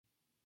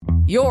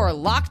Your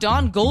Locked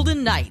On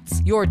Golden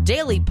Knights, your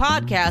daily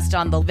podcast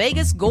on the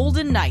Vegas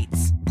Golden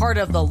Knights, part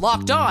of the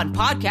Locked On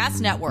Podcast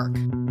Network.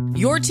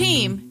 Your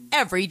team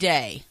every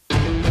day.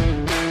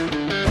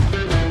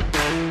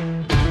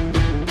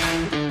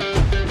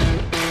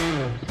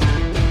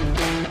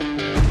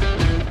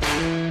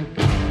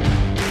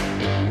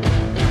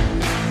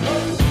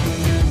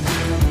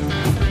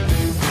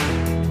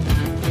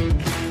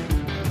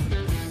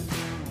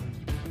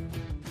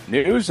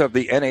 News of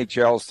the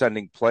NHL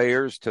sending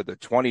players to the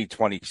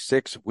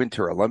 2026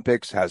 Winter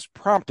Olympics has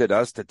prompted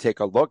us to take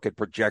a look at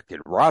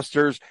projected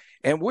rosters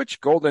and which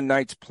Golden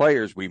Knights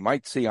players we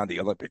might see on the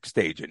Olympic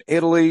stage in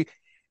Italy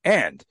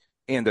and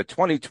in the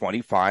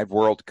 2025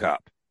 World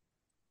Cup.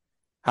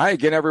 Hi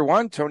again,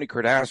 everyone. Tony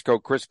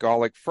Cardasco, Chris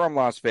Golick from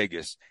Las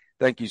Vegas.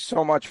 Thank you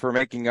so much for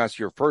making us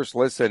your first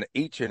listen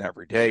each and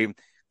every day.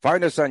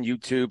 Find us on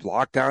YouTube,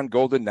 Locked On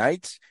Golden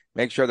Knights.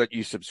 Make sure that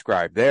you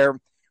subscribe there.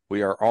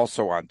 We are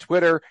also on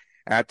Twitter,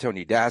 at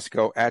Tony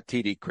Dasco, at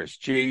TD Chris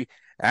G,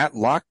 at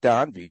Locked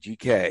On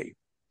VGK.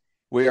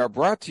 We are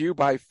brought to you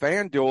by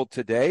FanDuel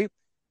today.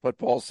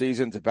 Football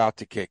season's about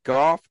to kick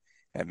off.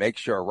 And make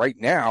sure right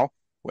now,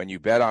 when you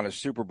bet on a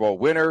Super Bowl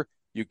winner,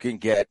 you can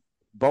get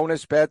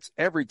bonus bets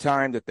every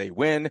time that they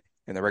win.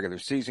 In the regular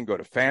season, go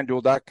to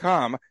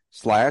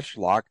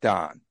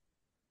FanDuel.com/LockedOn.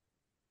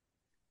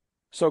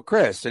 So,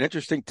 Chris, an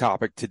interesting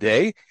topic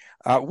today.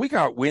 We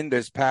got wind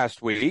this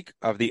past week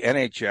of the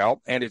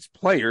NHL and its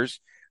Players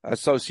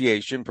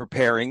Association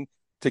preparing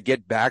to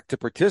get back to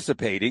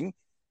participating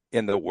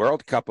in the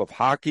World Cup of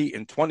Hockey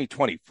in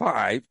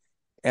 2025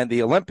 and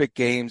the Olympic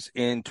Games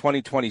in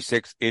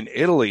 2026 in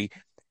Italy.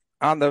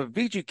 On the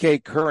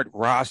VGK current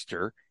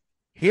roster,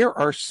 here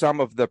are some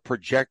of the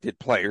projected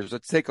players.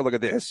 Let's take a look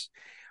at this.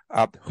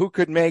 Who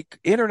could make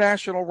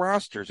international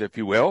rosters, if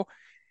you will.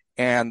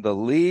 And the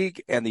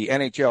league and the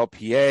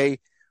NHLPA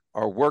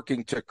are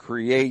working to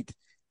create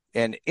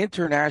an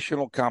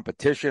international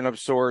competition of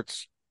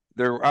sorts.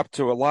 They're up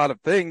to a lot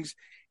of things,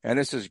 and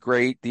this is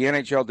great. The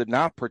NHL did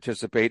not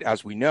participate,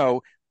 as we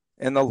know,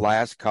 in the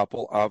last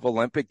couple of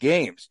Olympic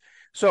Games.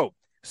 So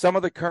some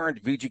of the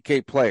current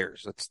VGK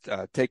players, let's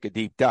take a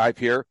deep dive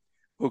here,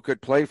 who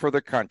could play for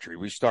the country.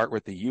 We start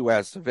with the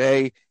US of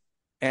A,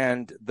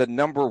 and the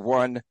number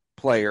one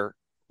player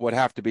would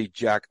have to be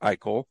Jack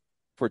Eichel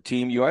for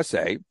Team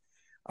USA.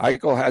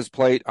 Eichel has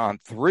played on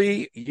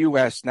 3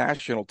 U.S.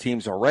 national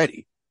teams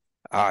already.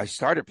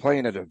 Started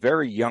playing at a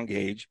very young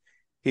age.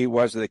 He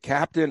was the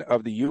captain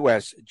of the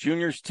U.S.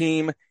 juniors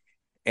team,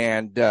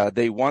 and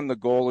they won the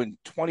gold in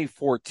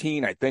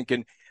 2014, I think.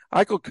 And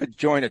Eichel could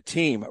join a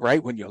team,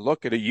 right, when you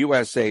look at a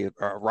USA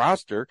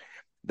roster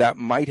that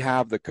might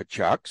have the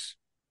Tkachuks,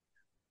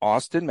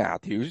 Austin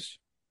Matthews,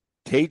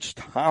 Tage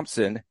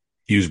Thompson.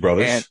 Hughes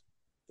brothers. And,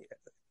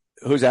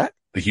 who's that?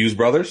 The Hughes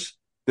brothers?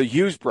 The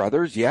Hughes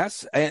brothers,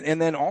 yes. And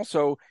then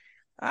also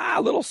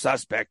a little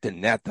suspect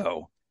in net,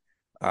 though.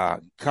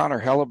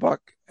 Connor Hellebuck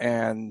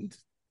and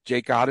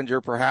Jake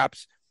Ottinger,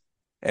 perhaps.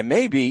 And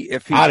maybe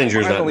if he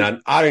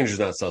Ottinger's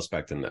not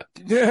suspect in that.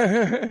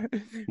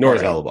 Nor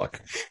is Hellebuck.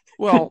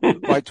 Well,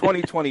 by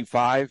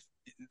 2025,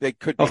 they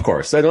could be. Of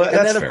course. That's and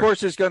then, fair. Of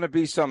course, there's going to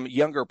be some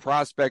younger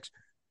prospects.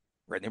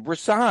 Brendan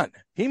Brisson,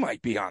 he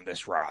might be on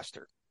this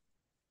roster.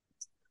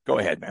 Go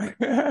ahead,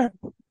 man.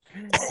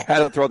 Had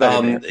to throw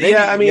that in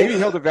there. Maybe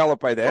he'll develop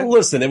by then. Well,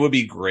 listen, it would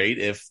be great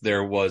if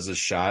there was a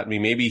shot. I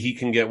mean, maybe he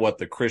can get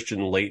the Christian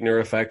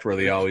Laettner effect, where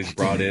they always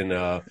brought in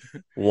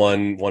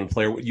one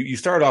player. You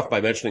started off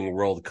by mentioning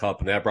World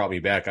Cup, and that brought me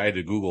back. I had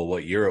to Google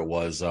what year it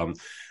was.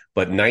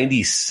 But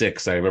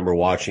 96, I remember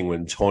watching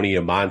when Tony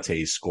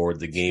Amonte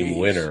scored the game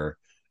winner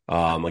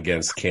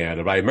against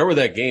Canada. But I remember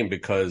that game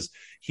because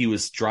he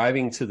was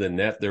driving to the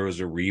net. There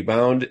was a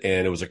rebound,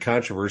 and it was a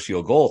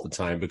controversial goal at the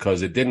time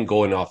because it didn't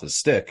go in off the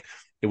stick.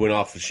 It went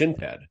off the shin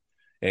pad,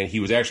 and he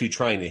was actually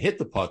trying to hit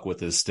the puck with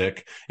his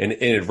stick, and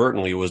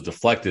inadvertently it was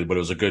deflected, but it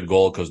was a good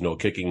goal because no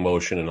kicking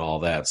motion and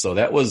all that. So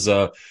that was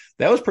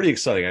pretty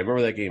exciting. I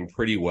remember that game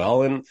pretty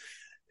well. And,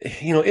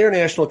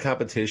 international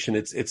competition,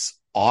 it's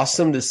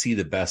awesome to see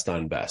the best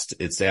on best.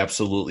 It's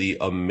absolutely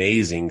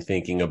amazing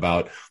thinking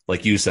about,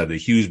 like you said, the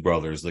Hughes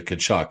brothers, the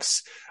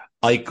Tkachuks,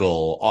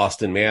 Eichel,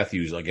 Austin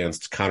Matthews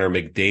against Connor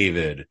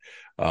McDavid,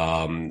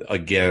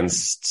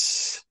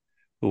 against...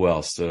 Who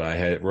else did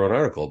I wrote an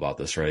article about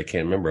this, right? I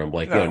can't remember. I'm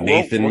like,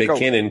 Nathan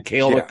McKinnon,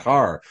 Cale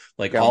Makar,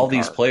 all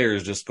these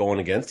players just going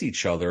against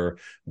each other,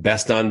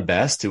 best on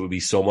best. It would be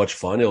so much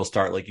fun. It'll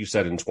start, like you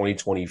said, in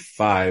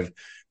 2025,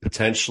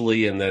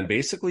 potentially, and then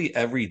basically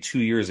every 2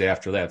 years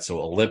after that. So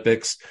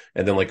Olympics,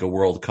 and then like a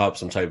World Cup,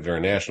 some type of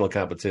international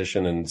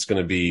competition. And it's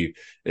going to be,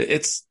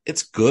 it's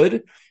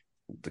good.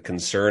 The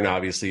concern,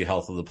 obviously,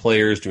 health of the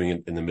players, doing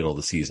it in the middle of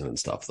the season and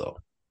stuff, though.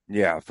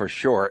 Yeah, for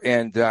sure.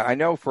 And I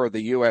know for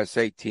the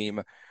USA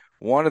team,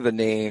 one of the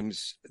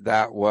names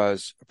that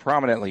was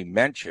prominently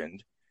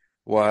mentioned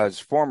was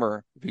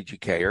former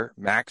VGKer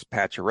Max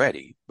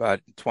Pacioretty,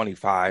 but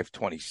 25,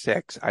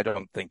 26, I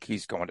don't think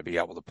he's going to be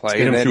able to play.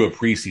 Let's get him through a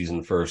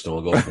preseason first, and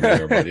we'll go from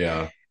there, but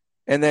yeah.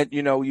 And then,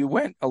 you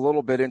went a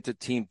little bit into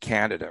Team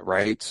Canada,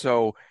 right?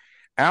 So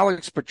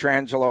Alex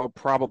Petrangelo,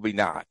 probably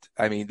not.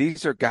 I mean,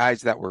 these are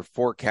guys that were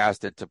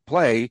forecasted to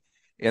play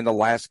in the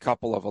last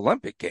couple of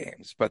Olympic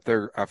games, but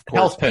they're, of course,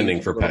 health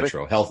pending for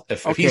Petro. Health.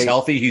 If he's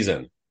healthy, he's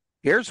in.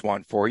 Here's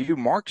one for you.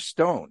 Mark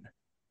Stone.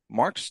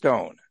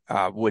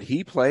 Would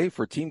he play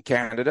for Team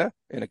Canada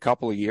in a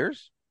couple of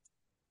years?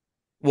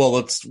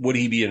 Well, would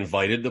he be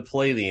invited to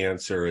play? The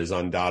answer is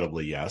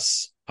undoubtedly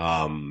yes.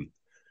 All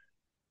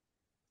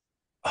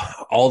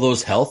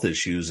those health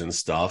issues and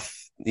stuff,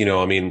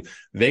 I mean,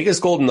 Vegas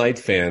Golden Knight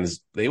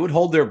fans, they would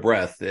hold their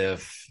breath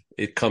if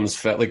it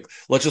comes like,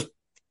 let's just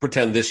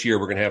pretend this year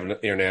we're going to have an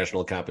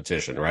international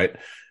competition, right?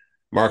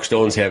 Mark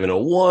Stone's having a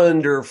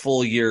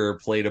wonderful year,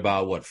 played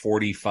about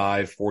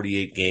 45,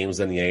 48 games.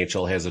 Then the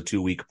NHL has a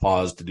 2-week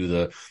pause to do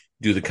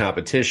the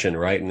competition,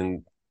 right? And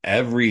then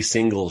every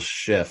single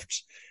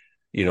shift,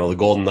 the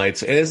Golden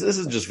Knights, and this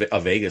isn't just a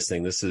Vegas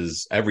thing. This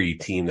is every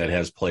team that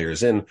has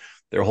players in.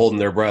 They're holding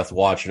their breath,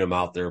 watching them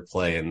out there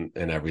play and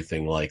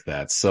everything like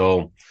that.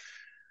 So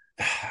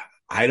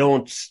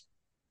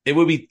it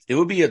would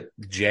be a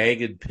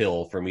jagged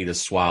pill for me to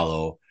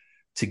swallow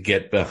to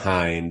get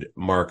behind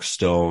Mark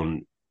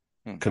Stone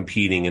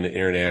competing in an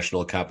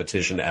international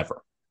competition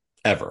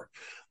ever.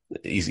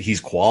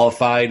 He's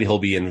qualified. He'll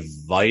be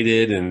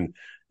invited. And,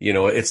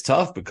 it's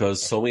tough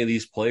because so many of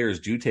these players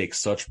do take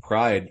such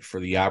pride for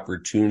the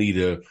opportunity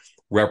to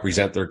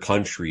represent their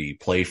country,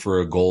 play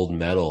for a gold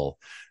medal.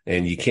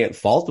 And you can't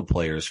fault the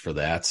players for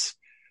that.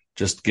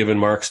 Just given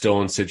Mark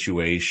Stone's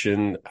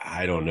situation,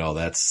 I don't know.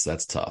 That's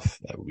tough.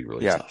 That would be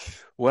really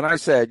tough. When I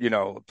said,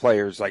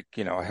 players like,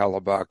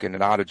 Hellebuck and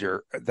Oettinger,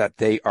 that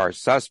they are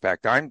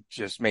suspect, I'm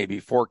just maybe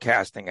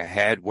forecasting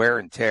ahead, wear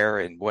and tear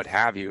and what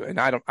have you. And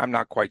I'm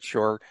not quite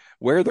sure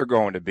where they're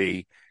going to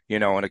be,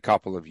 in a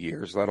couple of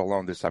years, let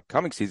alone this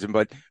upcoming season.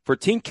 But for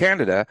Team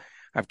Canada,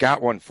 I've got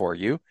one for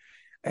you.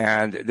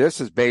 And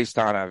this is based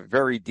on a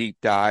very deep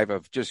dive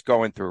of just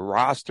going through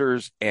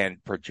rosters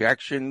and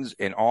projections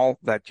and all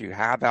that you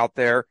have out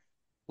there.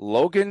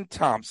 Logan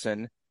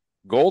Thompson,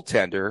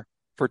 goaltender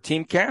for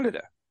Team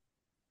Canada.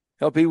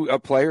 He'll be a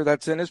player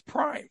that's in his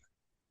prime.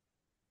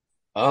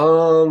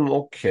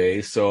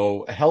 Okay.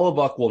 So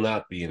Hellebuck will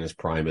not be in his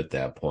prime at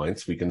that point.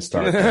 So we can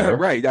start there.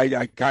 Right.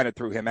 I kind of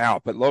threw him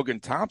out, but Logan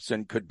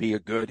Thompson could be a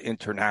good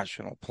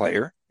international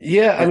player.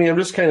 Yeah. I mean, I'm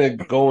just kind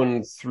of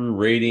going through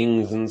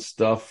ratings and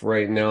stuff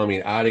right now. I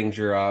mean,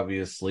 Oettinger,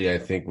 obviously, I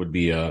think would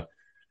be a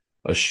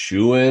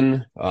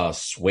shoo-in.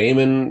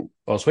 Swayman.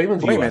 Oh,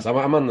 Swayman's U.S.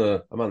 I'm on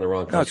the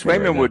wrong country. No,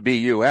 Swayman right would be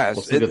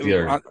U.S.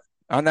 Let's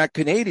On that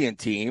Canadian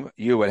team,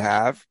 you would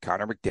have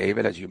Connor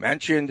McDavid, as you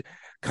mentioned.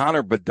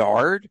 Connor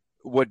Bedard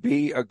would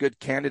be a good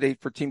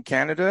candidate for Team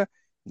Canada.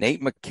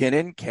 Nate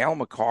McKinnon, Cale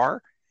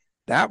Makar.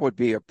 That would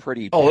be a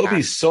pretty. Oh, it'll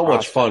be so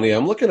much fun. Yeah,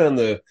 I'm looking on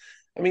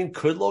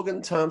could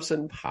Logan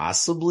Thompson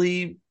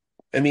possibly?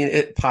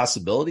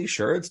 Possibility,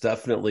 sure. It's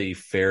definitely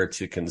fair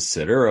to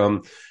consider.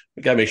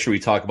 We got to make sure we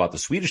talk about the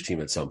Swedish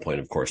team at some point,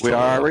 of course. We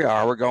are.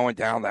 We're going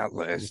down that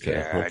list.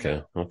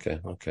 Okay. All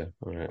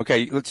right.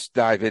 Okay, let's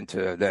dive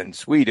into then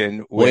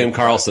Sweden. William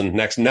Karlsson.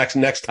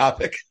 Next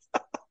topic.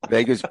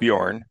 Vegas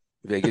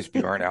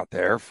Bjorn out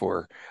there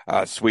for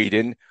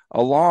Sweden,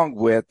 along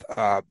with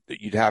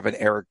you'd have an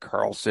Erik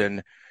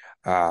Karlsson,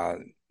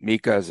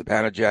 Mika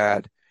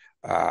Zibanejad,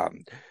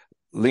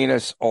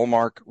 Linus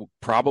Ullmark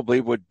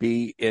probably would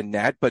be in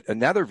net, but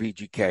another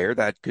VGKer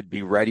that could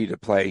be ready to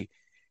play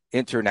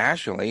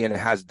internationally and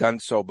has done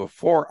so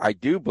before, I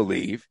do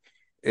believe,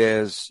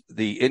 is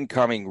the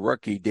incoming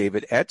rookie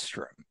David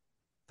Edstrom,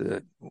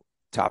 the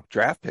top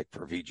draft pick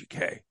for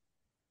VGK.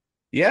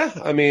 Yeah,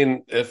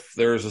 if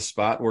there's a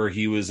spot where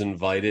he was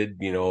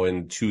invited,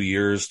 in 2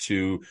 years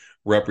to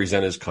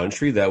represent his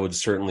country, that would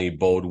certainly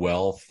bode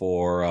well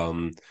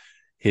for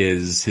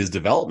his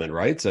development,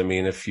 right?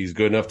 If he's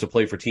good enough to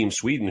play for Team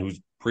Sweden, who's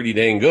pretty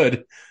dang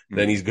good,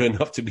 then he's good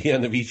enough to be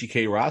on the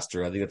VGK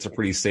roster. I think that's a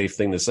pretty safe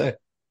thing to say.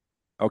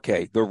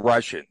 Okay, the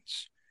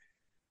Russians,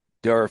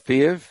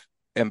 Dorofeev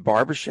and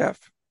Barbashev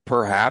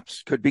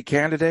perhaps could be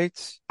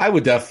candidates. I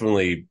would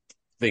definitely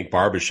think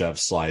Barbashev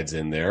slides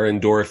in there, and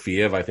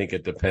Dorofeev, I think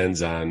it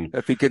depends on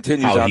if he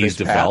continues how on he's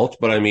developed.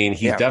 Path. But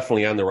he's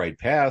definitely on the right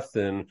path.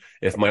 And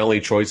if my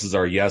only choices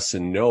are yes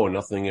and no, and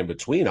nothing in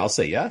between, I'll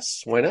say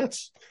yes. Why not?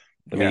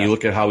 You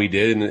look at how he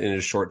did in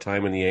his short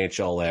time in the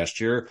AHL last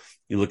year.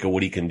 You look at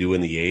what he can do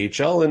in the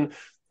AHL, and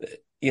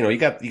you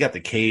got the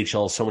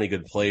KHL. So many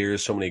good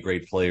players, so many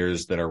great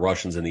players that are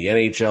Russians in the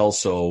NHL.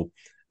 So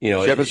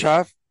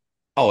Shipachyov.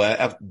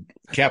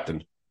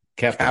 Captain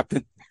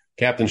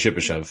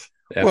Shipachyov.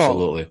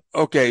 Absolutely.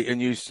 Well, okay, and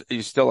you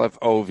still have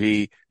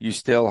Ovi, you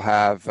still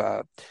have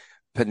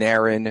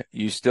Panarin,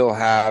 you still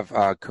have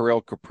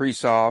Kirill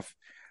Kaprizov.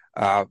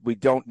 We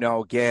don't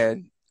know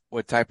again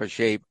what type of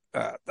shape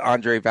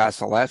Andrei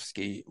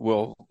Vasilevsky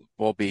will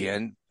be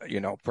in.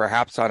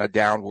 Perhaps on a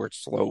downward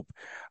slope.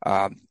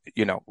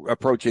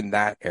 Approaching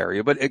that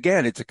area. But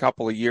again, it's a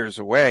couple of years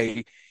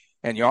away,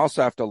 and you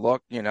also have to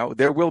look.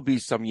 There will be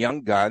some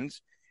young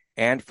guns,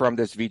 and from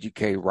this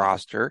VGK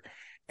roster.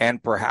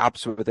 and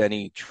perhaps with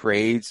any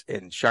trades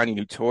and shiny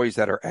new toys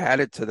that are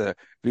added to the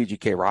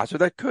VGK roster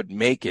that could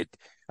make it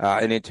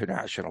an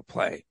international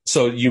play.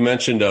 So you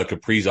mentioned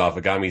Kaprizov.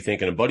 It got me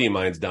thinking. A buddy of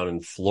mine's down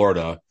in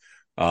Florida.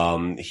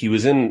 He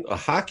was in a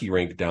hockey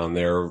rink down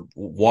there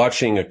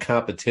watching a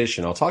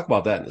competition. I'll talk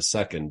about that in a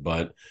second,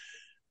 but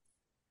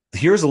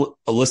here's a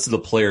list of the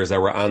players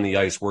that were on the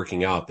ice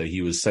working out that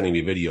he was sending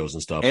me videos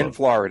and stuff in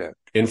Florida.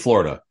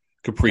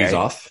 Kaprizov.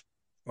 Okay.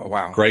 Oh,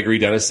 wow. Gregory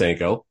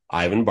Denisenko,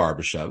 Ivan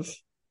Barbashev.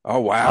 Oh,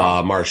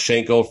 wow.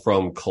 Marchenko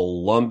from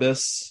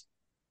Columbus.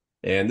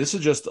 And this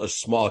is just a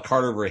small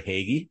Carter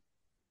Verhaeghe.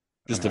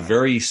 Just a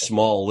very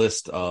small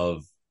list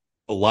of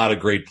a lot of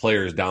great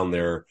players down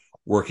there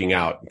working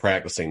out and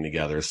practicing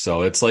together.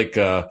 So it's like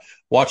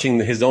watching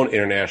his own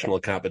international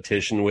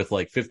competition with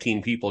like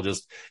 15 people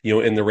just,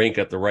 in the rink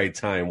at the right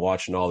time,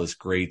 watching all this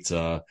great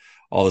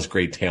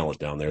talent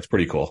down there. It's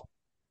pretty cool.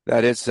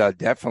 That is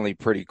definitely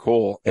pretty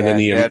cool. And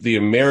then the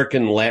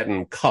American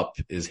Latin Cup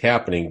is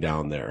happening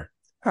down there.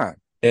 Huh.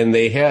 And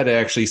they had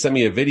actually sent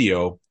me a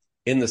video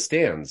in the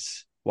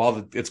stands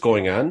while it's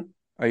going on.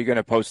 Are you going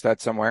to post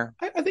that somewhere?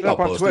 I think I'll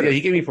post it. Yeah,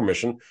 he gave me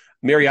permission.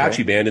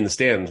 Mariachi band in the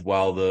stands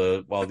while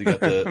you got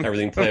the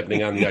everything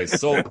happening on the ice.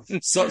 So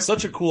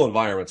such a cool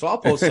environment. So I'll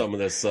post some of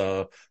this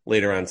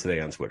later on today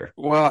on Twitter.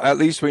 Well, at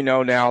least we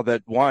know now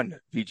that one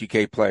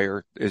VGK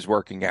player is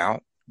working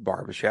out,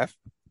 Barbashev.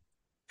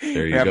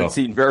 There you go. Haven't go.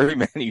 seen very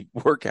many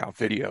workout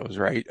videos,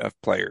 right, of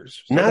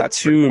players. So Not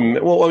too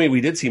cool. Well. I mean,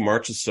 we did see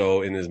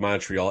Marchessault in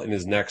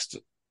his next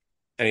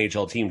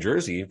NHL team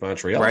jersey,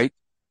 Montreal. Right.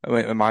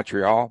 In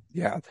Montreal,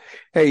 yeah.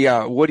 Hey,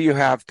 what do you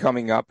have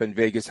coming up in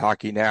Vegas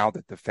hockey now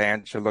that the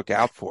fans should look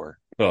out for?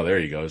 Oh, there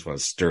you go. I just want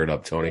to stir it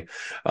up, Tony.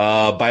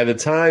 By the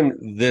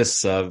time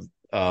this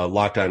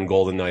Locked On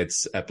Golden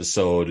Knights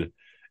episode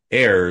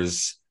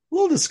airs, a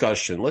little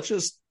discussion. Let's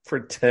just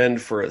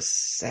pretend for a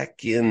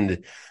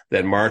second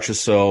that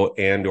Marchessault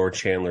and or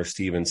Chandler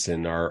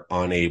Stevenson are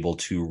unable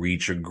to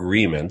reach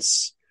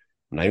agreements.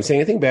 I'm not even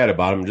saying anything bad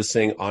about them. I'm just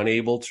saying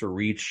unable to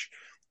reach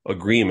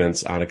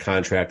agreements on a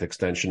contract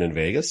extension in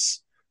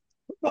Vegas.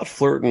 What about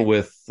flirting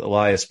with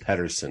Elias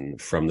Pettersson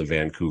from the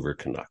Vancouver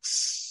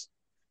Canucks?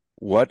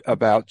 What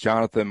about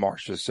Jonathan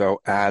Marchessault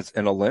as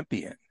an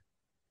Olympian?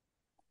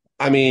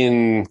 I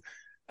mean,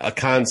 a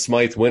Conn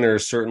Smythe winner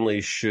certainly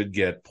should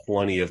get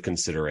plenty of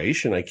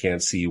consideration. I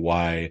can't see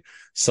why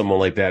someone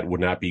like that would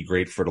not be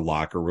great for the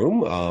locker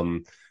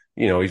room.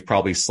 He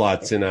probably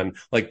slots in on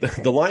like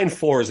the line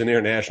fours in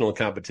international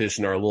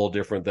competition are a little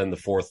different than the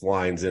fourth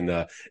lines in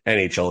the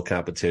NHL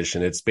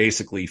competition. It's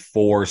basically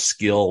 4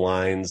 skill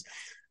lines.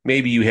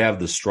 Maybe you have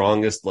the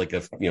strongest, like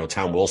if,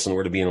 Tom Wilson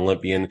were to be an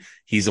Olympian,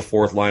 he's a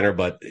fourth liner.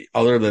 But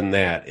other than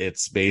that,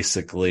 it's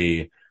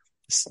basically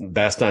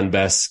best on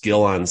best,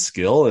 skill on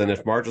skill. And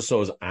if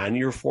Marchessault is on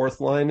your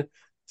fourth line,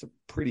 it's a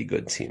pretty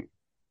good team.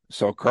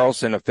 So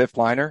Karlsson, a fifth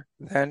liner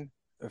then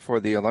for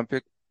the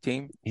Olympic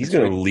team? He's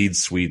going to lead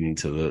Sweden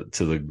to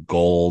the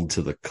gold,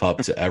 to the cup,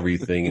 to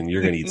everything, and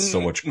you're going to eat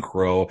so much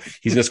crow.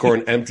 He's going to score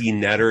an empty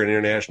netter in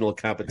international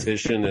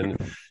competition, and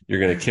you're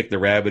going to kick the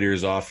rabbit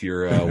ears off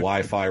your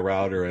Wi-Fi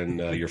router,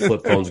 and your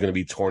flip phone's going to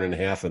be torn in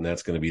half, and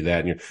that's going to be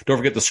that. And don't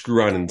forget the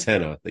screw-on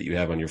antenna that you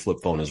have on your flip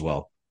phone as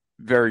well.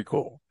 Very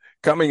cool.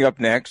 Coming up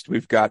next,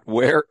 we've got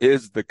Where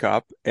is the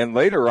Cup? And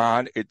later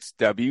on, it's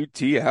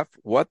WTF,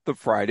 What the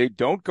Friday.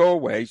 Don't go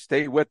away.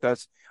 Stay with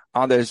us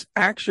on this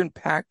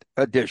action-packed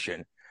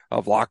edition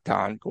of Locked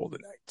On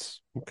Golden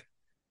Knights. Okay.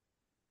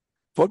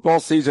 Football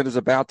season is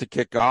about to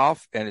kick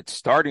off, and it's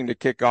starting to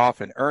kick off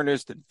in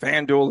earnest, and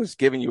FanDuel is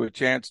giving you a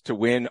chance to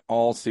win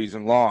all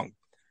season long.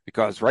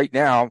 Because right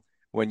now,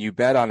 when you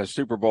bet on a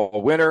Super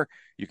Bowl winner,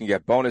 you can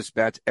get bonus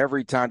bets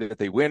every time that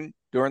they win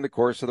during the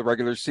course of the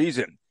regular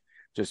season.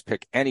 Just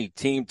pick any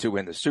team to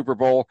win the Super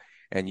Bowl,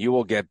 and you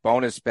will get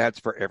bonus bets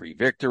for every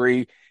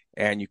victory.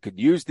 And you could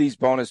use these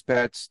bonus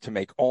bets to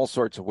make all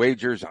sorts of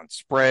wagers on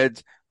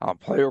spreads, on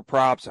player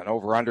props, on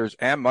over-unders,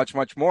 and much,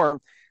 much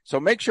more. So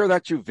make sure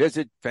that you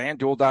visit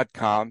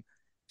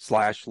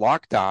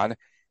FanDuel.com/lockedon,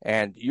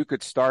 and you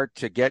could start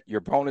to get your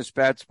bonus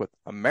bets with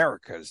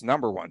America's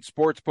 #1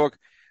 sportsbook.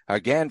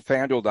 Again,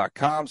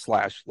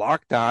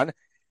 FanDuel.com/lockedon,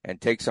 and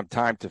take some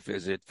time to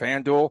visit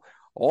FanDuel.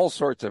 All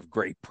sorts of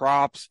great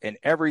props and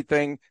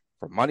everything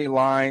from money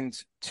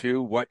lines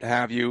to what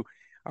have you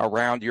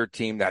around your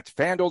team. That's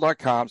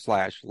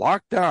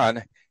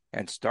FanDuel.com/lockedon,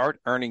 and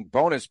start earning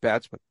bonus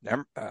bets with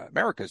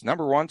America's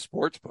 #1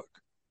 sportsbook.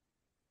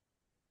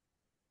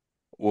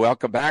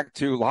 Welcome back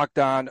to Locked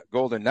On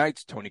Golden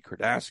Knights. Tony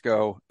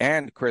Cardasco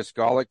and Chris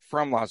Golick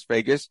from Las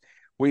Vegas.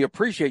 We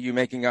appreciate you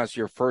making us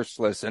your first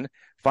listen.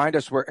 Find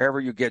us wherever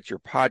you get your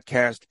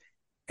podcast,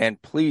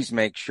 and please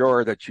make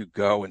sure that you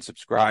go and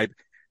subscribe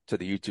to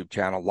the YouTube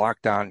channel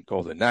Locked On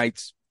Golden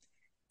Knights.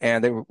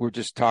 And we're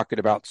just talking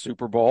about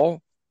Super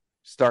Bowl.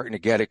 Starting to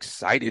get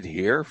excited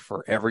here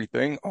for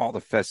everything, all the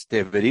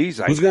festivities.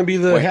 Who's going to be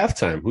the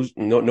halftime? Who's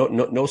no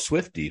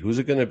Swiftie? Who's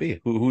it going to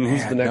be?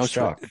 Who's the next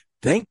shock?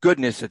 Thank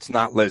goodness it's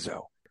not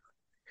Lizzo.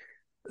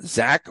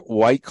 Zach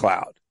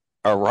Whitecloud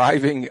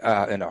arriving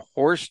in a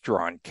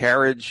horse-drawn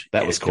carriage.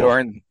 That was cool.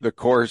 During the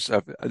course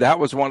of that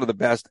was one of the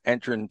best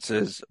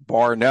entrances,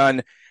 bar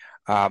none.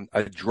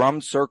 A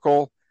drum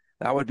circle.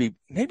 That would be,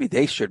 maybe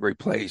they should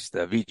replace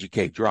the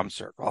VGK drum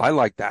circle. I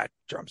like that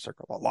drum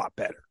circle a lot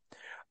better.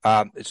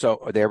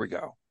 So there we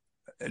go.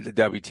 The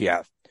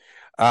WTF.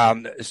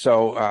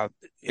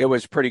 It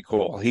was pretty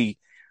cool.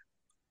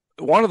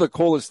 One of the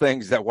coolest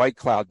things that White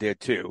Cloud did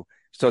too.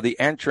 So the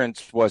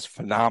entrance was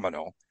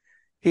phenomenal.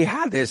 He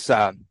had this,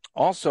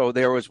 also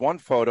there was one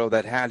photo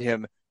that had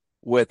him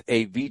with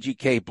a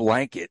VGK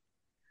blanket,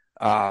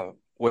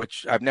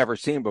 which I've never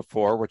seen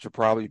before, which will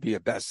probably be a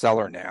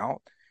bestseller now.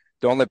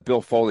 Don't let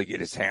Bill Foley get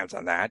his hands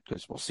on that,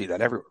 because we'll see that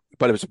everywhere.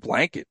 But it was a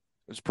blanket.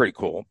 It was pretty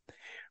cool.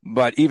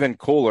 But even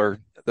cooler,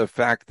 the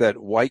fact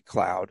that White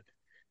Cloud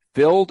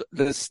filled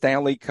the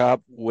Stanley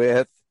Cup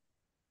went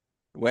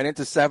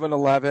into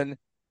 7-Eleven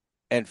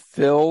and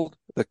filled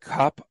the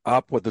cup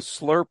up with a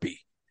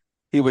Slurpee.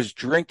 He was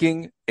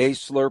drinking a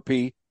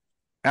Slurpee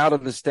out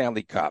of the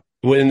Stanley Cup.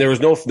 When there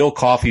was no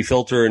coffee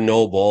filter,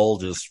 no bowl,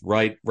 just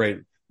right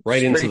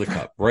into the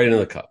cup, right into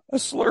the cup. A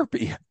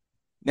Slurpee.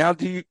 Now,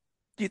 do you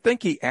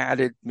think he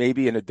added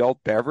maybe an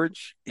adult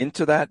beverage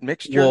into that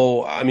mixture?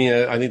 Well, I mean,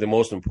 I think the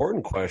most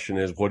important question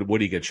is, what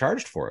would he get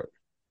charged for it?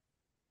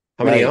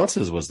 How many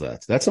ounces was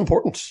that? That's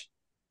important.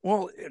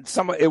 Well,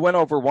 it went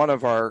over one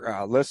of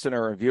our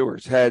listener and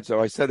viewers' heads.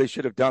 So I said they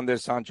should have done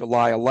this on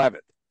July 11th,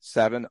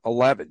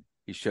 7-Eleven.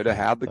 He should have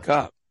had the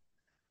cup.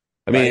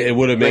 I mean, it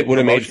would have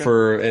made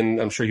for, and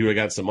I'm sure he would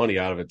have got some money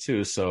out of it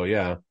too. So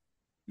yeah.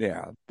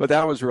 Yeah, but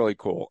that was really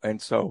cool.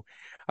 And so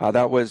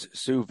that was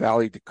Sioux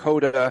Valley,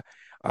 Dakota.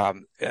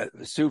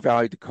 Sioux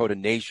Valley Dakota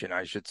Nation,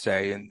 I should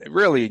say, and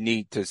really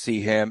neat to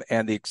see him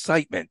and the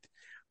excitement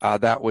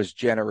that was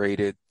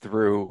generated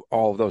through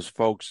all of those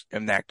folks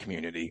in that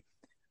community.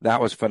 That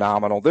was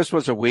phenomenal. This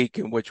was a week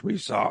in which we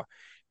saw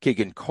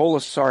Keegan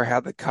Colasar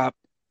had the cup,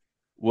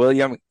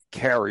 William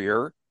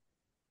Carrier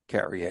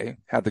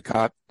had the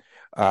cup,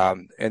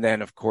 and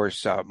then of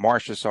course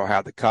Marchessault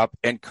had the cup.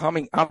 And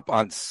coming up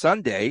on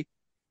Sunday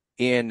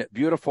in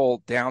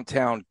beautiful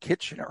downtown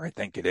Kitchener, I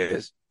think it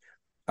is,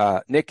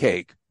 Nick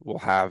Hague will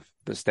have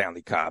the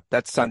Stanley Cup.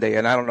 That's Sunday,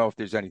 and I don't know if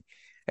there's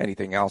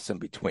anything else in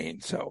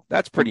between. So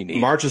that's pretty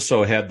neat.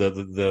 Marchessault had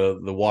the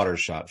water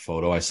shot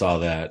photo. I saw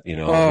that.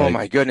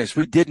 My goodness,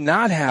 we did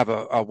not have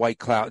a White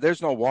Cloud.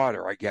 There's no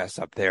water, I guess,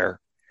 up there.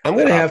 I'm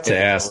going to have to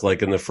ask,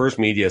 like in the first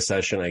media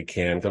session, I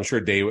can. I'm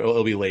sure Dave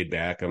will be laid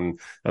back. I'm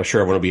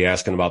sure everyone will be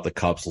asking about the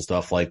cups and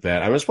stuff like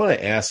that. I just want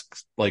to ask,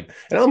 like,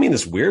 and I don't mean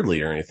this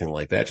weirdly or anything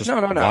like that. Just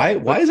no.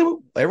 Why is it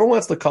everyone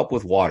wants the cup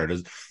with water?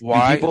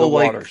 Why the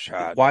water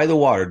shot? Why the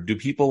water? Do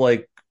people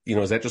like,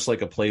 is that just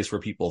like a place where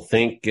people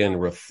think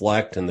and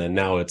reflect, and then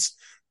now it's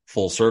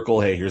full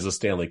circle? Hey, here's a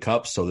Stanley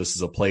Cup, so this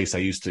is a place I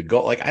used to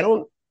go. Like,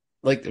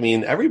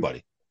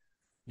 everybody.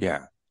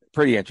 Yeah,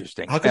 pretty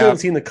interesting. How come I haven't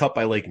seen the cup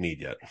by Lake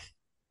Mead yet?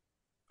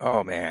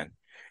 Oh man,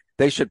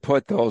 they should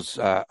put those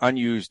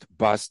unused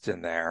busts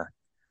in there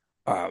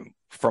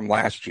from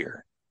last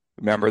year.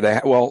 Remember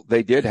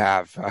they did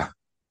have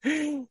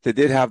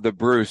the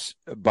Bruce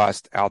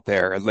bust out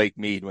there at Lake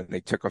Mead when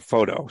they took a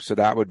photo. So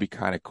that would be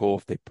kind of cool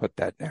if they put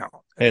that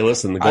now. Hey,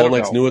 listen, the Golden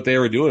Knights knew what they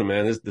were doing,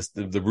 man.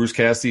 The Bruce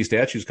Cassidy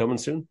statue's coming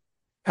soon.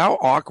 How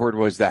awkward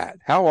was that?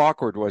 How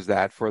awkward was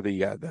that for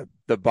the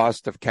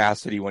bust of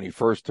Cassidy when he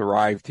first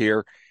arrived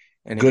here?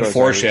 And good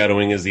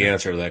foreshadowing is the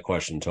answer to that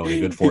question, Tony.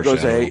 Good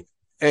foreshadowing. He goes,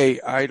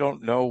 hey, I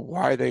don't know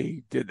why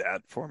they did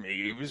that for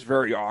me. It was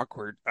very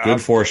awkward.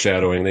 Good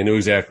foreshadowing. They knew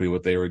exactly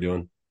what they were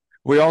doing.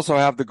 We also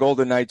have the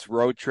Golden Knights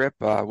road trip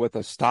with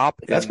a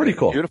stop. That's pretty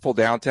cool. Beautiful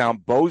downtown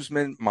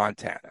Bozeman,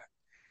 Montana.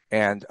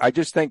 And I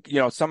just think,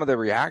 some of the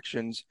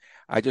reactions,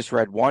 I just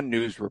read one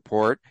news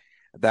report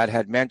that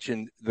had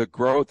mentioned the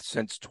growth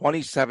since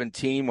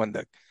 2017 when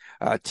the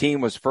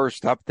team was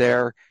first up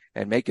there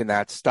and making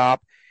that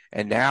stop.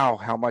 And now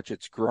how much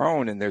it's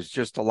grown, and there's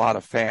just a lot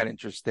of fan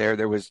interest there.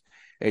 There was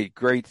a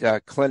great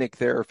clinic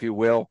there, if you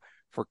will,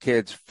 for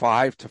kids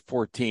 5 to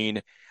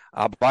 14.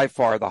 By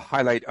far the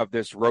highlight of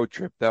this road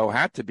trip, though,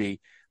 had to be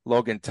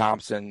Logan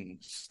Thompson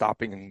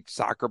stopping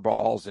soccer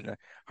balls and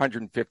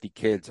 150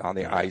 kids on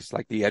the ice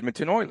like the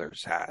Edmonton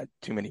Oilers had.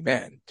 Too many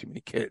men, too many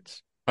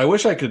kids. I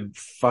wish I could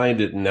find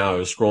it now. I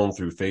was scrolling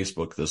through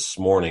Facebook this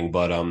morning,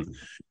 but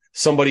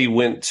somebody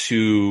went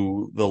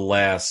to the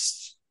last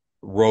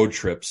road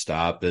trip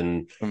stop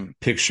and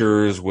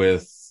pictures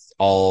with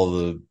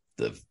all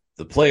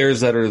the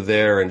players that are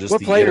there and just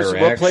interactions.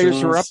 What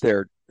players are up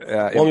there?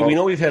 We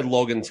know we've had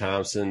Logan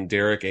Thompson,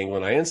 Derek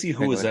Englund. I didn't see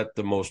who was at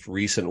the most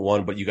recent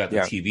one, but you got the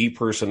TV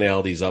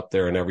personalities up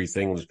there and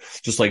everything,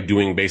 just like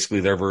doing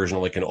basically their version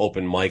of like an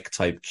open mic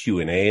type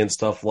Q&A and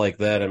stuff like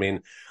that. I mean,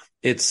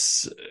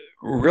 it's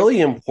really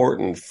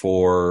important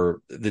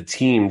for the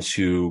team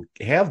to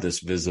have this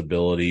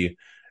visibility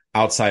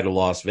outside of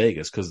Las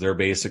Vegas, because they're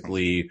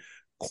basically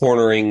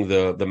cornering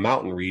the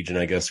mountain region,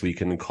 I guess we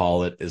can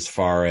call it, as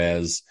far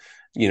as,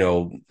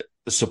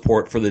 the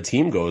support for the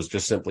team goes,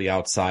 just simply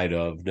outside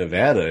of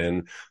Nevada.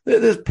 And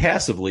this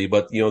passively,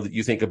 but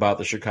you think about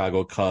the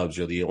Chicago Cubs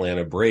or the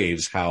Atlanta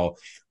Braves, how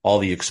all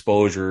the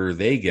exposure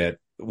they get,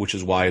 which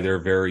is why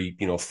they're very,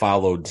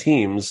 followed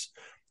teams,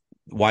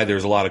 why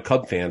there's a lot of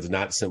Cub fans,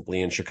 not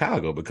simply in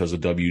Chicago because of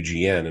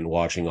WGN and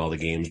watching all the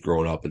games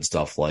growing up and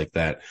stuff like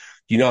that.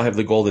 You now have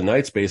the Golden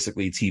Knights,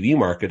 basically TV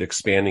market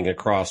expanding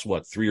across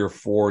 3 or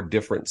 4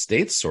 different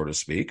states, so to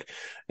speak.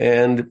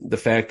 And the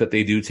fact that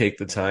they do take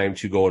the time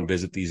to go and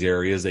visit these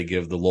areas, they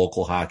give the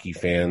local hockey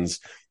fans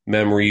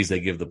memories, they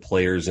give the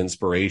players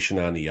inspiration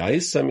on the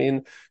ice. I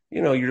mean,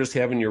 you're just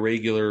having your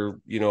regular,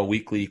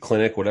 weekly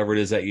clinic, whatever it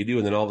is that you do.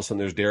 And then all of a sudden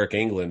there's Derek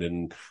England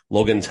and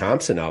Logan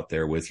Thompson out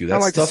there with you. I'd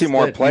like to see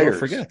more players.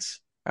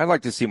 Forgets. I'd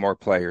like to see more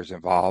players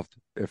involved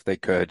if they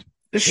could.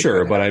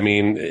 Sure, but I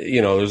mean,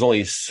 there's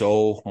only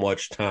so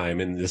much time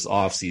in this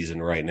off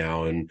season right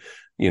now, and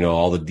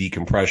all the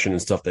decompression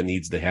and stuff that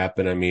needs to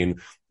happen. I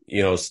mean,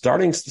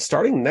 starting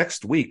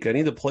next week, any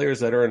of the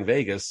players that are in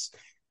Vegas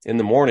in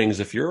the mornings,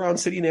 if you're on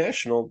City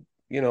National,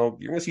 you're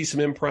going to see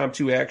some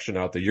impromptu action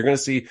out there. You're going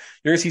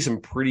to see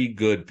some pretty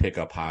good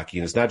pickup hockey,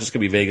 and it's not just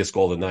going to be Vegas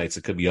Golden Knights.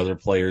 It could be other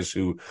players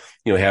who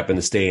happen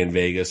to stay in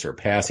Vegas or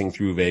passing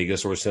through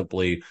Vegas, or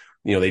simply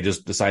they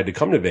just decide to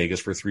come to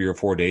Vegas for 3 or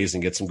 4 days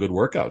and get some good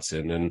workouts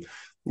in. And,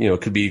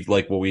 it could be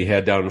like what we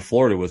had down in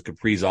Florida with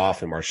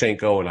Kaprizov and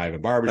Marchenko and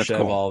Ivan Barbashev,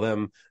 cool. All of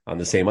them on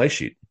the same ice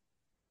sheet.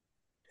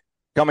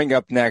 Coming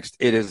up next,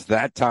 it is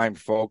that time,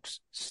 folks.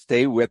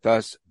 Stay with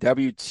us.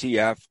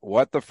 WTF,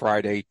 What the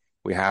Friday.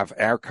 We have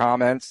our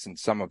comments and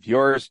some of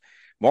yours.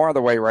 More on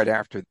the way right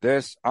after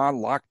this on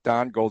Locked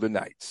On Golden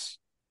Knights.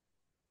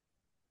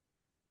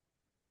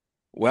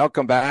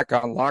 Welcome back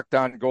on Locked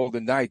On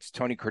Golden Knights.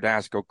 Tony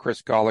Cardasco,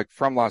 Chris Golick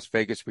from Las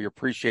Vegas. We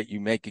appreciate you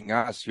making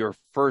us your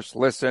first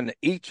listen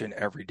each and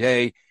every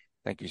day.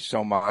 Thank you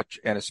so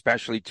much, and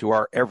especially to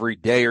our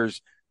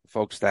everydayers,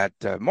 folks that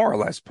more or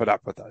less put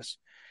up with us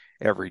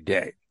every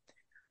day.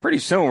 Pretty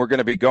soon we're going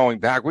to be going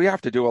back. We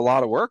have to do a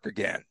lot of work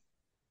again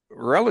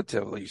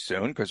relatively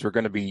soon because we're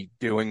going to be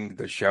doing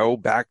the show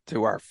back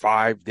to our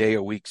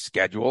 5-day-a-week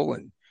schedule,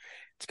 and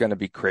it's going to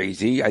be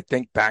crazy. I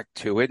think back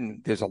to it,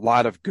 and there's a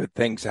lot of good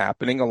things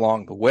happening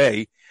along the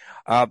way.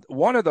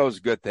 One of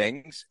those good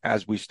things,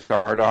 as we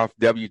start off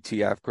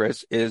WTF,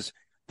 Chris, is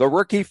the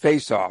Rookie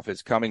Face-Off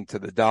is coming to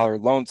the Dollar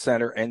Loan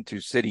Center and to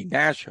City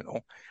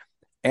National.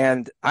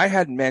 And I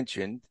had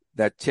mentioned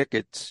that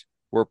tickets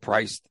were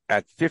priced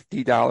at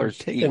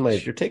 $50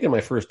 each. You're taking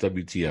my first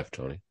WTF,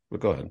 Tony.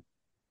 But go ahead.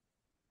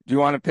 Do you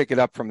want to pick it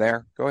up from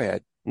there? Go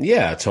ahead.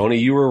 Yeah, Tony,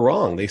 you were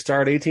wrong. They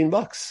start $18.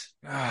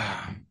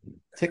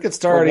 Tickets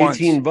start at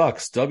 $18.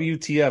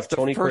 WTF?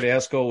 Tony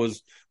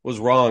Cardasco was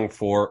wrong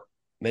for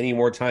many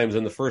more times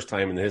than the first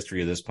time in the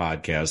history of this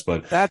podcast.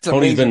 But that's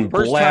Tony's amazing.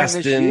 Been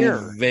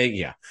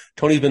blasting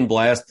Tony's been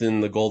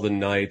blasting the Golden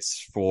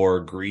Knights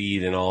for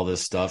greed and all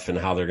this stuff, and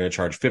how they're going to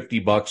charge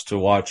 $50 to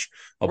watch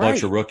a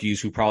bunch of rookies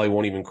who probably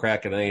won't even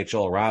crack an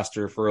NHL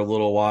roster for a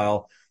little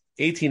while.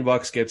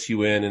 $18 gets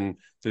you in, and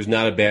there's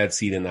not a bad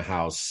seat in the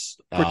house.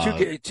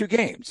 For two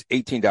games,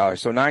 $18.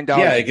 So $9.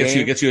 Yeah, it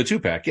gets you a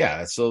 2-pack.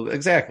 Yeah, so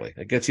exactly.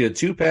 It gets you a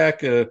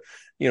 2-pack.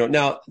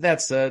 Now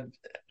that said,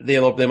 they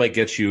might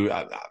get you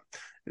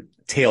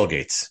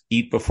tailgates.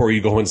 Eat before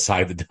you go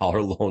inside the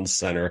Dollar Loan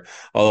Center.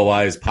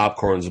 Otherwise,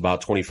 popcorn's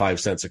about 25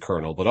 cents a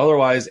kernel. But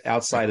otherwise,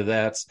 outside of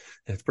that,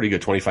 it's pretty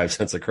good. 25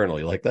 cents a kernel.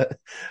 You like that?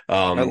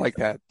 I like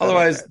that.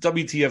 Otherwise,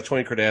 WTF,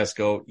 Tony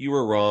Cardasco, you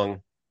were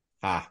wrong.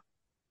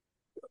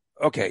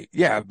 Okay,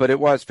 yeah, but it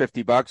was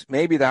 $50.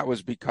 Maybe that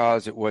was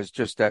because it was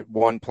just at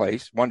one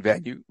place, one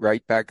venue,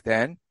 right back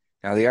then.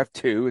 Now they have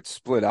 2. It's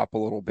split up a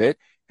little bit.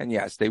 And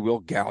yes, they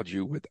will gouge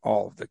you with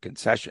all of the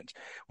concessions.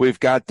 We've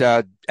got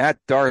at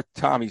Darth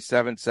Tommy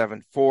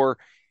 774.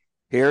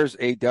 Here's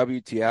a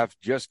WTF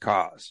just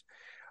cause.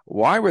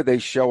 Why would they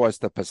show us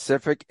the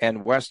Pacific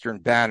and Western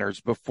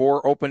banners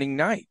before opening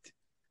night?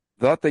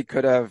 Thought they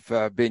could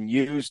have been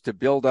used to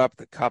build up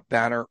the Cup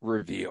banner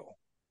reveal.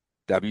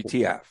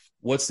 WTF.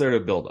 What's there to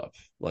build up?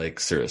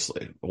 Like,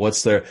 seriously,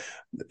 what's there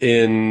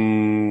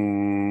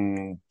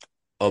in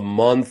a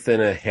month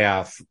and a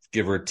half,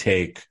 give or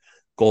take?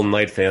 Golden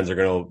Knight fans are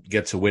going to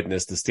get to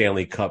witness the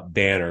Stanley Cup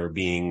banner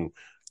being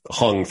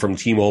hung from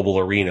T-Mobile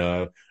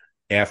Arena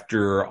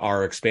after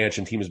our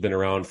expansion team has been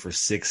around for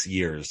 6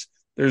 years.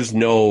 There's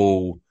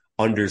no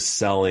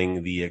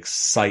underselling the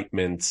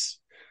excitement,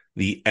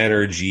 the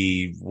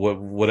energy,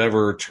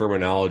 whatever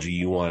terminology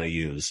you want to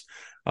use.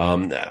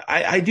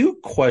 I do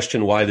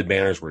question why the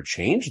banners were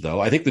changed, though.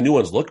 I think the new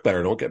ones look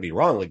better. Don't get me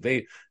wrong. Like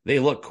they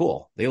look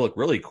cool. They look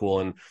really cool.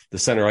 And the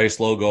center ice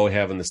logo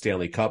having the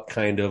Stanley Cup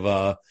kind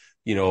of,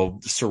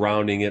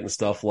 surrounding it and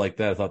stuff like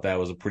that. I thought that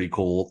was a pretty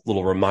cool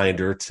little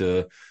reminder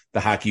to the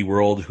hockey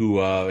world who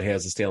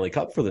has the Stanley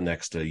Cup for the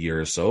next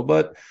year or so.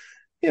 But,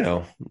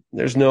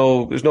 there's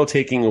no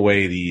taking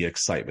away the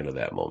excitement of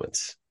that moment.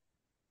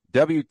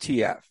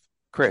 WTF.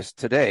 Chris,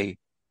 today,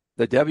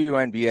 the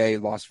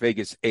WNBA Las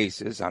Vegas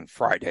Aces on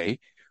Friday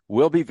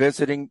will be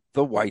visiting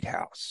the White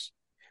House.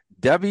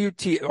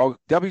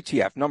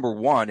 WTF, number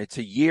one, it's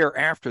a year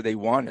after they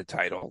won a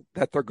title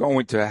that they're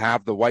going to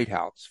have the White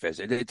House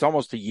visit. It's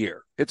almost a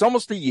year.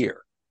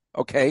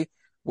 Okay.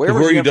 Who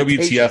are you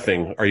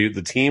WTFing? Are you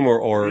the team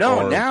or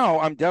no? Or now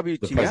I'm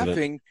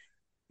WTFing.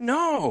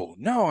 No,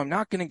 I'm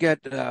not going to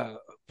get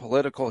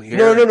political here.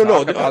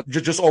 No.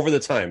 Just over the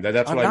time.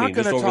 That's what I mean. I'm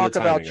not going to talk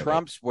about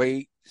Trump's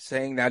weight,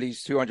 saying that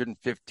he's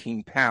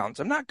 215 pounds.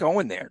 I'm not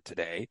going there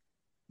today.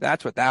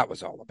 That's what that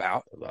was all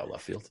about.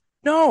 Left field.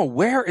 No,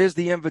 where is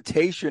the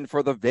invitation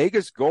for the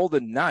Vegas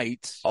Golden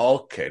Knights?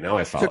 Okay, now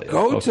I follow to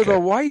go to the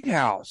White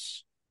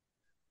House.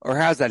 Or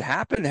has that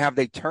happened? Have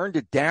they turned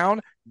it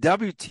down?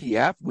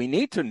 WTF? We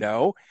need to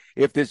know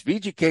if this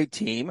VGK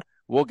team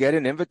will get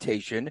an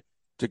invitation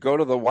to go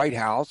to the White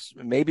House,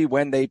 maybe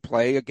when they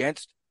play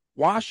against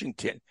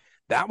Washington.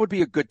 That would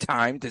be a good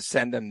time to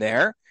send them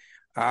there.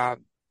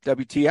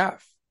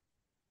 WTF?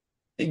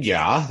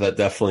 Yeah, that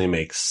definitely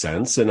makes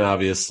sense. And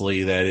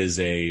obviously that is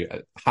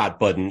a hot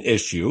button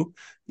issue.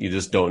 You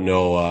just don't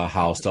know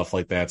how stuff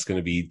like that's going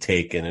to be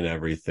taken and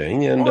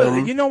everything.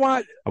 And you know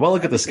what? I want to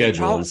look at the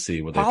schedule and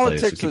see what they play.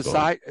 Politics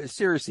aside,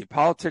 seriously,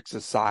 politics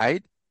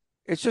aside,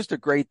 it's just a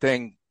great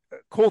thing,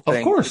 cool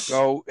thing to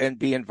go and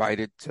be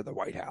invited to the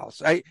White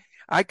House.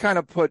 I kind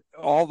of put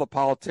all the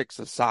politics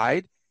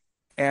aside,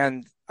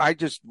 and I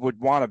just would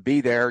want to be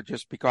there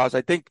just because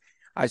I think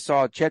I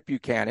saw Chet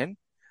Buchanan,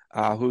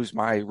 who's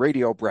my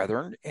radio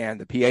brethren and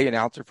the PA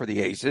announcer for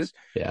the Aces,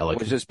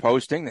 was just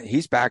posting that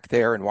he's back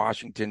there in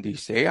Washington,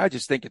 D.C. I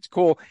just think it's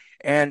cool.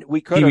 And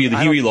we could have...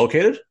 He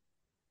relocated?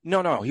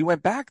 No. He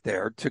went back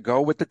there to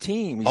go with the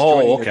team.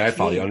 Okay. I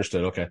follow you.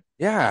 Understood. Okay.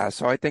 Yeah.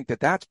 So I think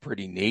that's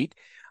pretty neat.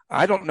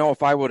 I don't know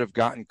if I would have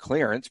gotten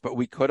clearance, but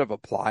we could have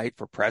applied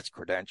for press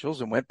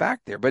credentials and went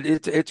back there. But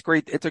it's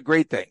great. It's a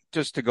great thing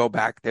just to go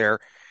back there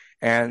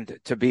and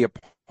to be a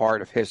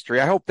part of history.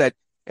 I hope that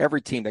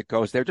every team that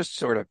goes there just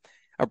sort of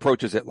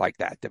approaches it like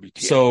that. WTF.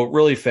 So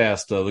really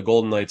fast, the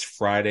Golden Knights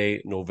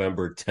Friday,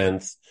 November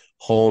 10th,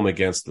 home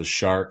against the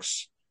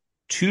Sharks.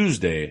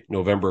 Tuesday,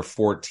 November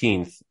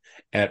 14th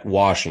at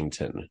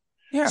Washington.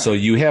 Yeah. So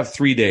you have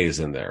 3 days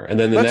in there. And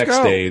then the next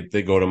day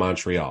they go to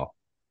Montreal.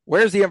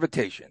 Where's the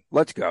invitation?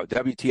 Let's go.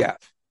 WTF.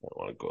 I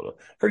want to go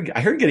to.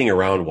 I heard getting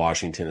around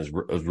Washington is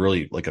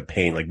really like a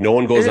pain. Like no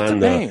one goes on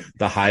the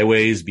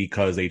highways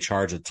because they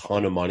charge a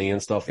ton of money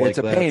and stuff like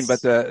that. It's a pain,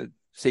 but the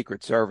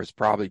Secret Service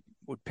probably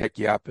would pick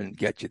you up and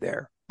get you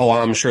there. Oh,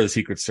 I'm sure the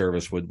Secret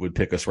Service would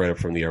pick us right up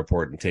from the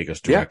airport and take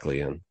us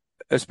directly in.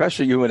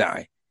 Especially you and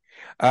I.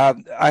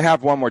 I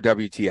have one more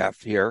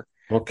WTF here.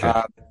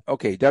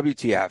 Okay.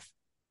 WTF.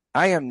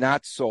 I am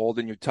not sold,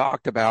 and you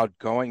talked about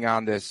going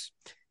on this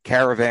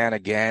caravan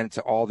again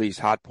to all these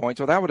hot points.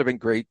 Well, that would have been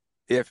great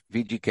if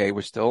VGK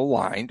was still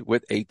aligned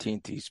with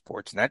AT&T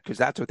Sportsnet, because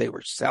that's what they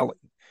were selling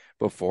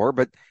before.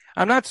 But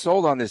I'm not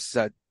sold on this.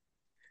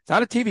 It's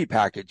not a TV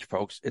package,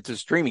 folks. It's a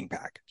streaming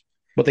package.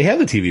 But they have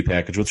the TV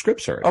package with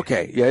Scripps already.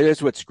 Okay. Yeah, it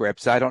is with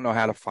Scripps. I don't know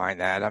how to find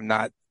that. I'm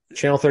not.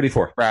 Channel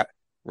 34.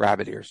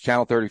 Rabbit Ears,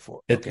 Channel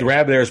 34. Okay.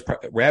 Rabbit Ears is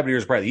probably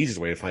the easiest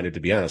way to find it, to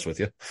be honest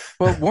with you.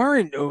 Well,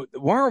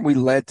 weren't we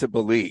led to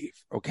believe,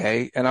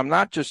 okay, and I'm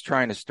not just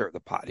trying to stir the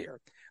pot here,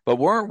 but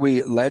weren't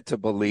we led to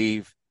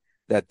believe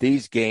that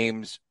these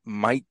games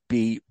might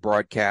be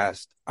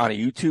broadcast on a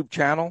YouTube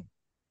channel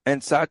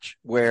and such,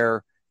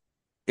 where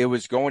it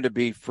was going to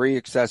be free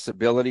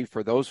accessibility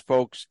for those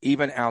folks,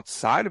 even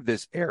outside of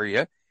this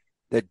area,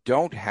 that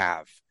don't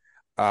have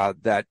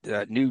that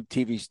new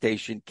TV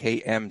station,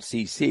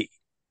 KMCC?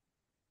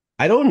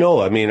 I don't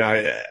know. I mean,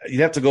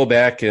 you'd have to go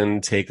back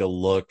and take a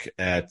look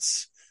at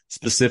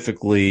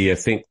specifically. I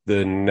think the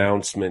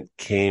announcement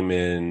came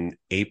in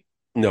May.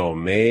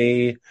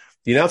 The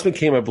announcement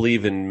came, I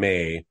believe, in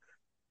May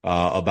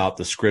about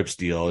the Scripps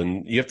deal,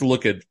 and you have to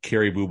look at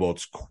Kerry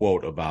Bubo's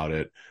quote about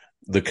it,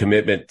 the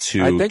commitment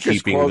to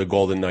keeping the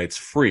Golden Knights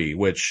free.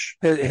 Which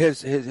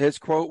his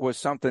quote was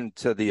something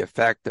to the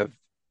effect of,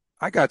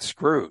 "I got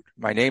screwed.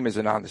 My name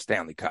isn't on the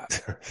Stanley Cup."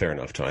 Fair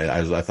enough, Tony.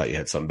 I thought you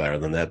had something better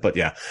than that, but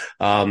yeah.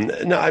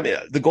 No, I mean,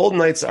 the Golden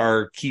Knights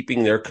are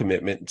keeping their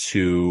commitment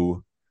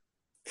to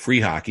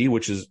free hockey,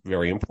 which is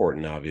very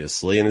important,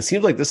 obviously. And it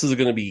seems like this is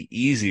going to be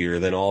easier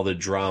than all the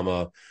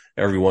drama.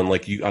 Everyone,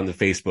 like you on the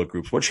Facebook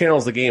groups, what channel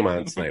is the game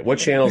on tonight? What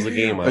channel is the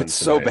game on It's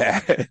tonight? So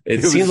bad.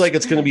 It seems like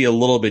it's going to be a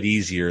little bit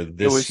easier this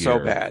year. It was so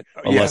bad.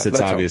 Unless it's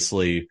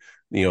obviously,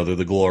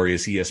 the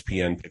glorious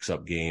ESPN picks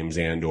up games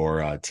and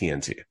or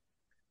TNT.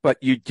 But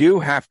you do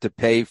have to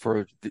pay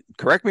for,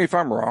 correct me if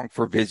I'm wrong,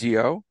 for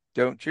Vizio,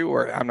 don't you?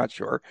 Or I'm not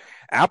sure.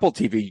 Apple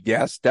TV,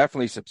 yes,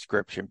 definitely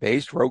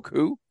subscription-based.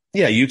 Roku.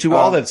 Yeah, YouTube,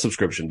 all that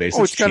subscription-based.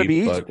 It's going to be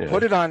easy. But,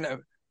 put it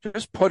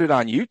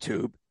on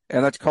YouTube,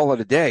 and let's call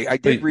it a day. I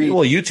did read.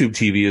 Well, YouTube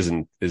TV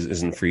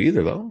isn't free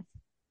either, though.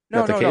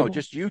 No,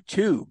 just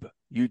YouTube.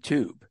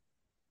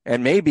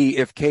 And maybe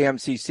if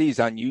KMCC's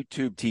on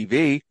YouTube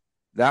TV,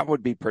 that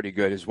would be pretty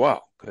good as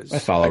well. Because I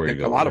follow where you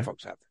go. A lot of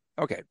folks have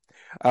that. Okay.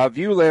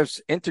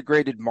 ViewLift's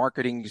integrated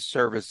marketing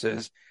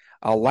services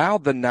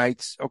allowed the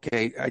Knights.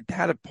 Okay, I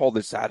had to pull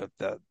this out of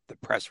the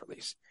press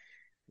release.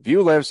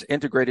 ViewLift's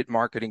integrated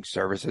marketing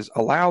services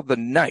allow the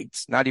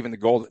Knights, not even the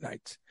Golden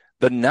Knights,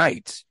 the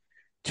Knights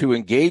to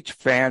engage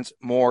fans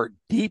more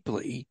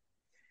deeply,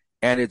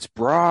 and its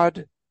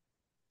broad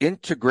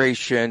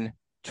integration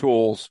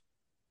tools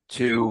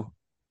to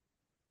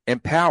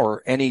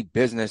empower any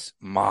business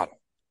model.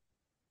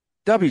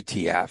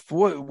 WTF?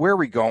 Where are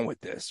we going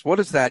with this? What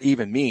does that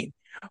even mean?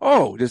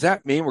 Oh, does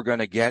that mean we're going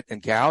to get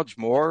and gouge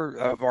more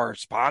of our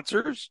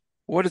sponsors?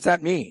 What does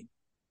that mean?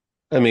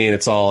 I mean,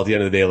 it's all at the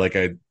end of the day, like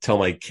I tell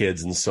my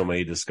kids in so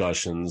many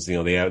discussions,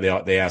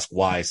 they ask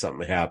why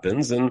something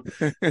happens. And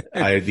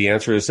the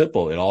answer is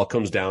simple. It all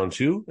comes down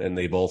to, and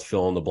they both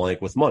fill in the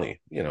blank with money,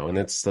 and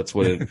that's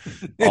what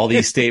all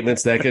these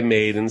statements that get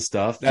made and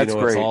stuff, that's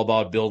great. It's all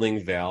about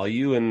building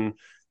value and,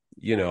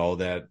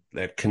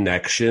 that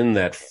connection,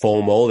 that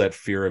FOMO, that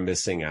fear of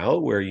missing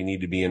out, where you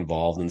need to be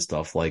involved in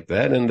stuff like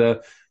that. And,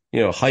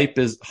 hype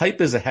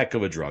is a heck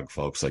of a drug,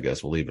 folks. I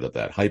guess we'll leave it at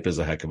that. Hype is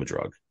a heck of a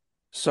drug.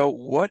 So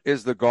what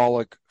is the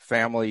Golic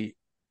family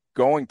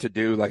going to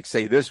do, like,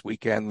 say, this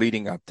weekend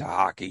leading up to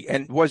hockey?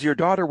 And was your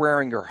daughter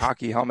wearing her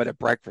hockey helmet at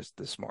breakfast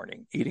this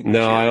morning, eating?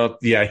 No, I don't.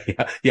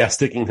 Yeah.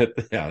 Sticking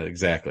with, yeah,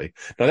 exactly.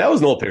 No, that was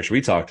an old picture.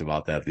 We talked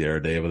about that the other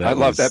day. But I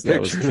love that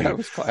picture. That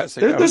was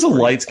classic. There's a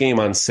Lights game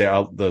on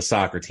the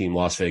soccer team,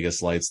 Las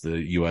Vegas Lights,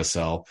 the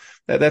USL.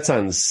 That's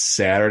on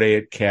Saturday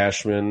at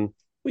Cashman.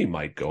 We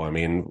might go. I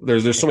mean,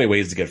 there's so many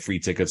ways to get free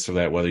tickets for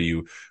that, whether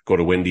you go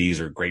to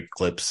Wendy's or Great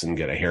Clips and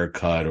get a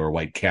haircut, or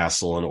White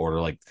Castle and order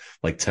like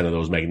 10 of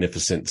those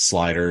magnificent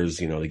sliders,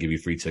 they give you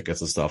free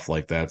tickets and stuff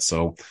like that.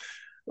 So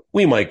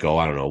we might go.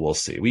 I don't know. We'll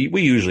see.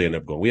 We usually end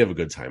up going. We have a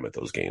good time at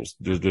those games.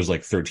 There's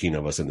like 13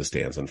 of us in the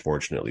stands,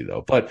 unfortunately,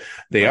 though. But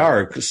they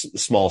are a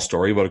small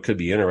story, but it could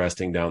be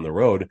interesting down the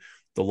road.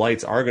 The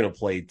Lights are going to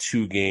play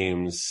 2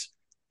 games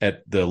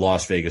at the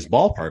Las Vegas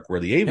ballpark where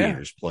the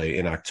Aviators play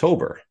in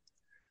October.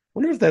 I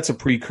wonder if that's a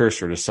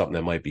precursor to something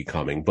that might be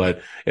coming.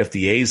 But if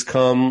the A's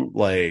come,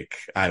 I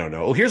don't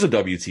know. Oh, here's a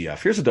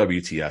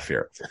WTF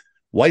here.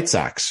 White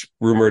Sox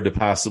rumored to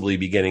possibly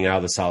be getting out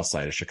of the south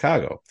side of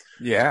Chicago.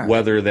 Yeah.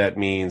 Whether that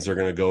means they're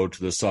going to go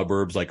to the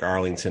suburbs like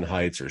Arlington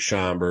Heights or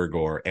Schaumburg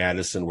or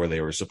Addison, where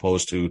they were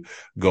supposed to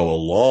go a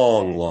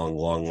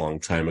long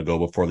time ago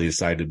before they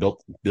decided to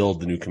build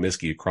the new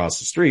Comiskey across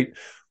the street.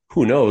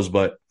 Who knows?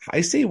 But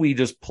I say we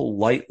just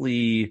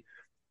politely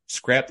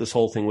scrap this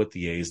whole thing with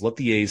the A's. Let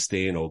the A's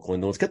stay in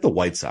Oakland. Let's get the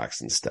White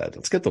Sox instead.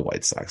 Let's get the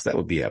White Sox. That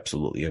would be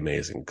absolutely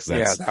amazing.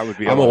 Because that would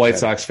be. I'm a White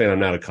Sox fan. I'm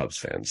not a Cubs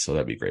fan, so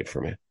that'd be great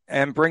for me.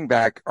 And bring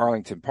back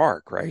Arlington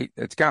Park, right?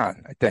 It's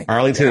gone, I think.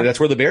 Arlington. That's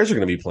where the Bears are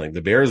going to be playing.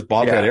 The Bears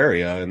bought that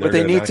area, and but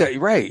they need to.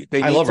 Right.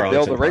 They need to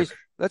build a race. Park.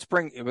 Let's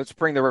bring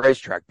the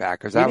racetrack back,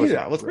 because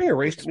let's bring a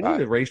race. We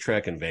need a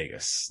racetrack in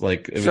Vegas.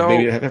 Maybe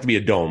it have to be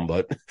a dome,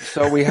 but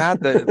so we had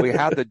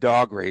the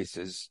dog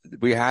races.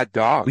 We had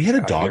dogs. We had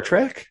a dog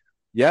track.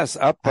 Yes,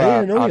 up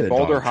on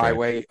Boulder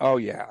Highway. Oh,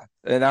 yeah.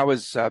 And that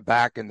was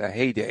back in the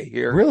heyday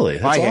here. Really?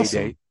 That's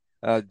awesome.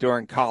 Heyday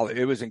during college.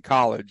 It was in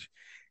college.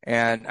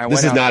 And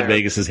this is not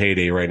Vegas's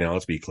heyday right now.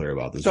 Let's be clear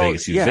about this.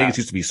 Vegas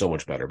used to be so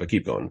much better, but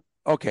keep going.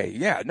 Okay.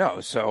 Yeah. No.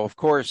 So, of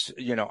course,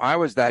 I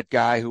was that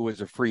guy who was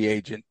a free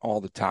agent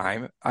all the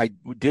time. I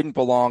didn't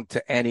belong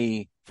to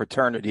any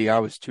fraternity. I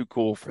was too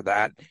cool for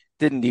that.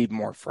 Didn't need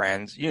more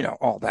friends,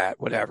 all that,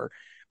 whatever.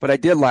 But I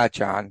did latch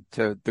on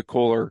to the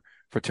cooler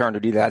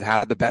fraternity that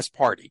had the best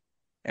party.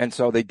 And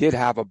so they did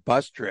have a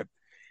bus trip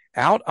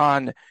out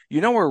on,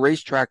 where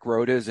Racetrack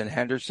Road is in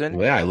Henderson?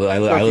 Well, yeah, I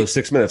live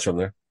 6 minutes from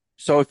there.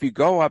 So if you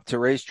go up to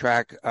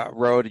Racetrack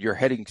Road, you're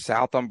heading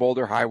south on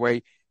Boulder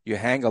Highway, you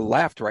hang a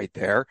left right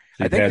there.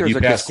 So I think there's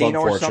a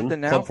casino or something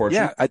now.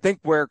 Yeah, I think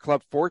where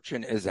Club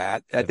Fortune is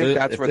at. I think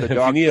that's where the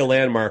dog. If you need a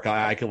landmark,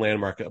 I can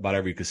landmark about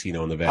every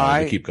casino in the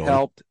valley. Keep going. I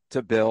helped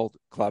to build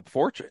Club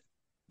Fortune,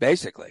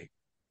 basically.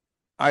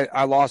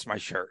 I lost my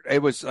shirt.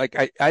 It was like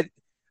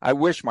I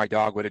wish my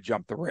dog would have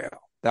jumped the rail.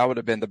 That would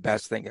have been the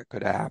best thing that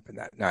could have happened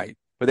that night.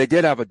 But they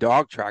did have a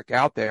dog track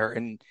out there,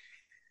 and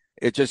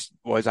it just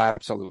was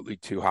absolutely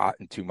too hot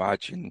and too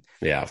much. And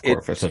yeah, of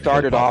course. It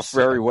started off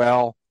very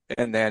well,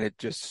 and then it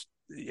just,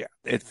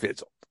 it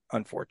fizzled,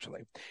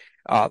 unfortunately.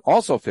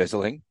 Also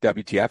fizzling,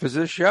 WTF is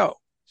this show.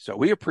 So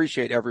we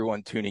appreciate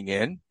everyone tuning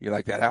in. You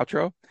like that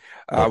outro?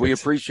 We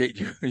appreciate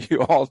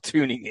you all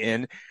tuning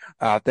in.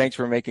 Thanks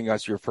for making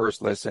us your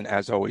first listen.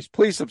 As always,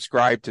 please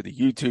subscribe to the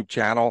YouTube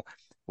channel,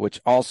 which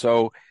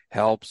also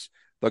helps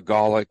the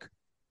Golic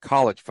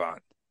College Fund,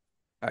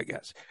 I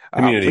guess.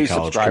 Community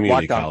college,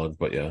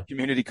 but yeah.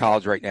 Community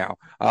college right now.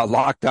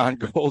 Locked On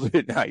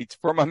Golden Knights.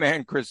 For my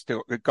man, Chris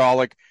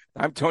Golic,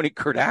 I'm Tony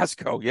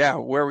Cardasco. Yeah,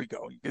 where are we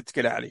going? Let's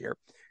get out of here.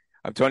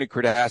 I'm Tony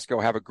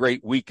Cardasco. Have a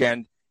great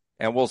weekend,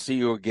 and we'll see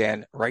you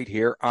again right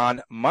here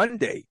on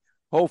Monday,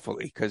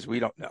 hopefully, because we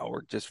don't know.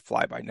 We're just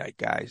fly-by-night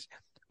guys.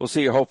 We'll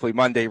see you hopefully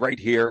Monday right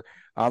here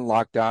on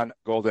Locked On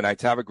Golden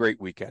Knights. Have a great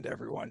weekend,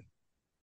 everyone.